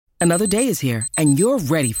Another day is here, and you're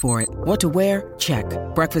ready for it. What to wear? Check.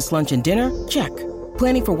 Breakfast, lunch, and dinner? Check.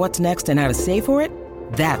 Planning for what's next and how to save for it?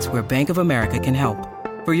 That's where Bank of America can help.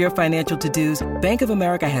 For your financial to-dos, Bank of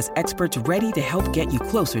America has experts ready to help get you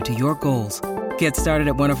closer to your goals. Get started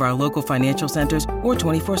at one of our local financial centers or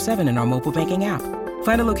 24/7 in our mobile banking app.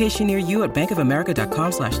 Find a location near you at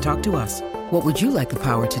bankofamerica.com/talktous. What would you like the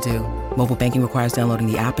power to do? Mobile banking requires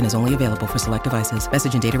downloading the app and is only available for select devices.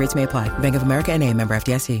 Message and data rates may apply. Bank of America N.A., member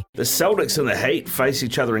FDIC. The Celtics and the Heat face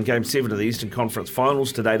each other in Game 7 of the Eastern Conference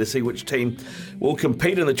Finals today to see which team will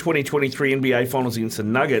compete in the 2023 NBA Finals against the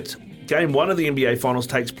Nuggets. Game 1 of the NBA Finals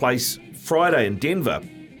takes place Friday in Denver.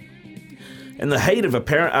 And the Heat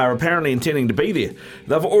are apparently intending to be there.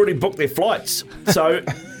 They've already booked their flights. So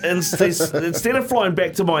instead of flying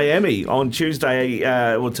back to Miami on Tuesday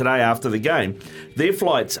or today after the game, their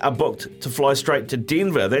flights are booked to fly straight to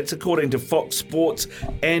Denver. That's according to Fox Sports'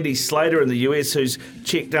 Andy Slater in the US, who's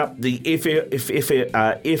checked up the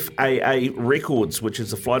FAA records, which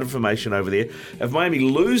is the flight information over there. If Miami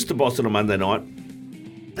lose to Boston on Monday night,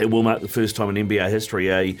 it will mark the first time in NBA history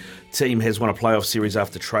a team has won a playoff series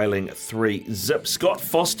after trailing 3-0. Scott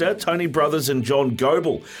Foster, Tony Brothers and John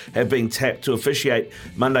Goebel have been tapped to officiate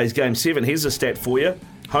Monday's Game 7. Here's a stat for you.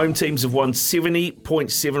 Home teams have won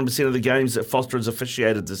 70.7% of the games that Foster has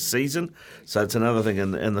officiated this season. So it's another thing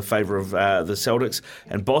in the favour of the Celtics.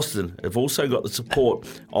 And Boston have also got the support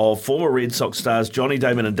of former Red Sox stars Johnny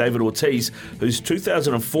Damon and David Ortiz, whose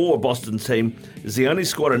 2004 Boston team is the only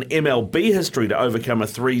squad in MLB history to overcome a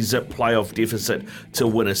 3-0 playoff deficit to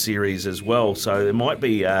win a series as well. So there might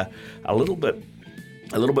be a little bit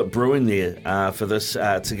brewing there for this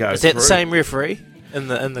to go. Is that the same referee in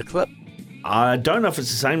the clip? I don't know if it's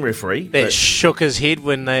the same referee. That shook his head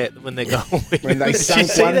when they go When they Did sunk you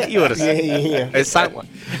see one? that? You would have seen Yeah. They sunk one.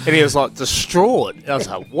 And he was like distraught. I was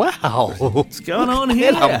like, wow. What's going on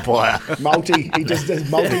here? Umpire. Multi just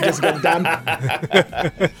got done.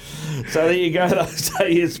 So there you go. Those are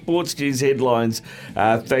your sports news headlines.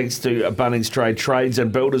 Thanks to Bunnings Trade Trades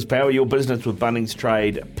and Builders. Power your business with Bunnings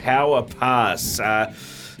Trade Power Pass.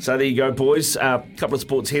 So there you go, boys. A couple of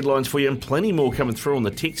sports headlines for you and plenty more coming through on the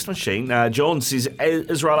text machine. John says,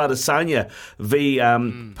 Israel Adesanya v.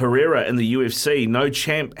 Pereira in the UFC. No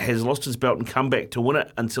champ has lost his belt and come back to win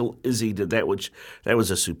it until Izzy did that, that was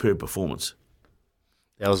a superb performance.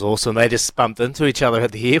 That was awesome. They just bumped into each other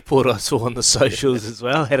at the airport, I saw on the socials as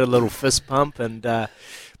well. Had a little fist pump and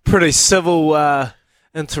pretty civil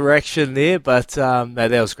interaction there, but no,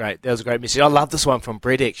 that was great. That was a great message. I love this one from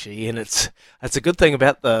Brett, actually, and it's a good thing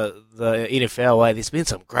about the NFL. There's been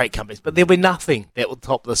some great comebacks, but there'll be nothing that will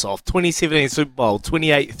top this off. 2017 Super Bowl,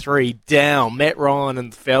 28-3 down. Matt Ryan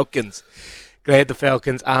and the Falcons. Glad the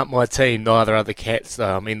Falcons aren't my team. Neither are the Cats,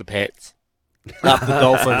 though. I mean the Pats. Up the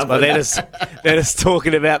Dolphins, but that is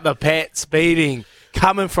talking about the Pats beating,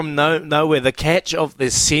 coming from nowhere. The catch of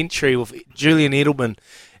the century with Julian Edelman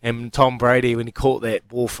and Tom Brady when he caught that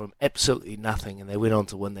ball from absolutely nothing, and they went on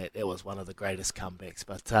to win that. That was one of the greatest comebacks.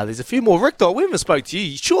 But there's a few more. Rick Dot, we haven't spoke to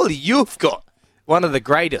you. Surely you've got one of the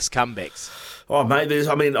greatest comebacks. Oh, mate,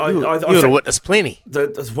 I would have witnessed plenty.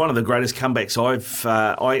 One of the greatest comebacks I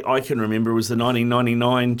can remember was the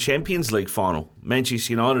 1999 Champions League final.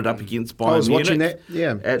 Manchester United up against Bayern Munich. I was watching that,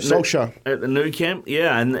 At Solskjaer. At the Nou Camp,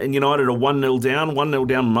 and United are 1-0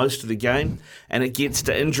 down most of the game, and it gets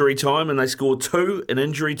to injury time, and they score 2 in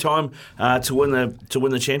injury time to win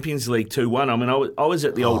the Champions League 2-1. I mean, I was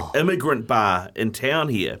at the old Immigrant Bar in town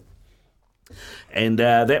here, and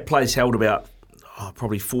that place held about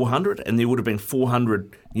probably 400, and there would have been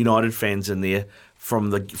 400 United fans in there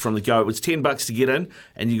from the go. It was $10 to get in,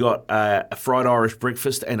 and you got a fried Irish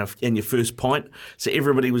breakfast and your first pint. So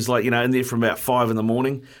everybody was in there from about 5 in the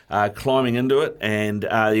morning, climbing into it, and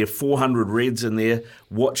there were 400 Reds in there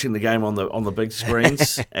watching the game on the big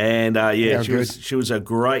screens. And she was a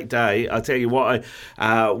great day. I tell you what,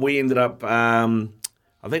 we ended up.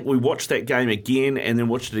 I think we watched that game again and then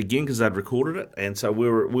watched it again because they'd recorded it, and so we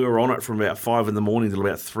were on it from about 5 in the morning till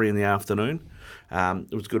about 3 in the afternoon.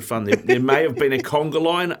 It was good fun. There may have been a conga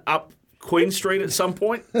line up Queen Street at some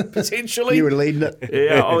point, potentially. You were leading it.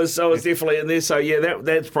 Yeah, I was definitely in there. So yeah,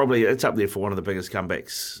 that's probably it's up there for one of the biggest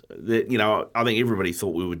comebacks. I think everybody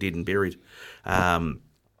thought we were dead and buried.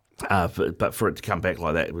 But for it to come back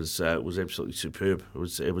like that, it was absolutely superb.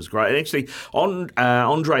 It was great. And actually,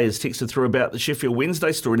 Andre has texted through about the Sheffield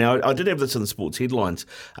Wednesday story. Now, I did have this in the sports headlines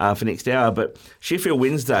for next hour, but Sheffield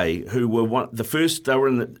Wednesday, who were they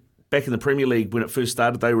were back in the Premier League when it first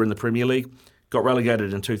started. They were in the Premier League, got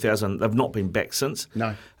relegated in 2000. They've not been back since.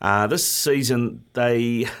 No. This season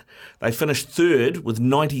they finished third with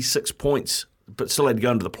 96 points, but still had to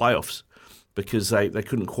go into the playoffs. because they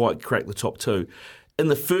couldn't quite crack the top two. In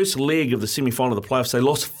the first leg of the semi-final of the playoffs, they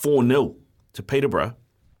lost 4-0 to Peterborough.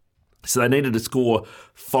 So they needed to score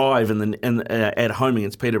 5 at home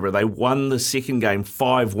against Peterborough. They won the second game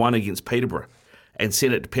 5-1 against Peterborough and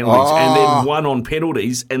sent it to penalties, and then won on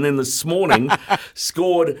penalties. And then this morning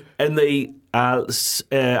scored in the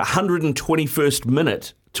 121st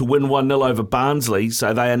minute to win 1-0 over Barnsley.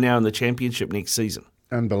 So they are now in the championship next season.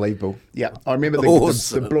 Unbelievable. Yeah, I remember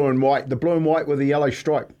the blue and white with the yellow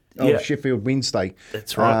stripe. Sheffield Wednesday.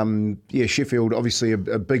 That's right. Sheffield, obviously a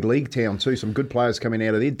big league town too. Some good players coming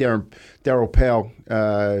out of there. Daryl Powell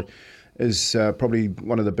is probably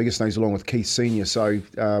one of the biggest names, along with Keith Senior. So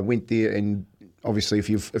went there, and obviously if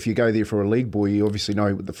you go there for a league boy, you obviously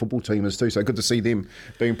know what the football team is too. So good to see them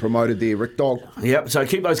being promoted there, Rick Dog. Yep, so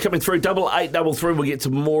keep those coming through. 8833. We'll get to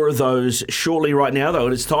more of those shortly. Right now, though,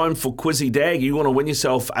 it is time for Quizzy Dag. You want to win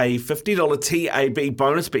yourself a $50 TAB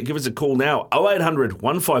bonus bet. Give us a call now. 0800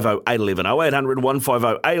 150 811. 0800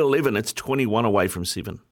 150 811. It's 21 away from 7.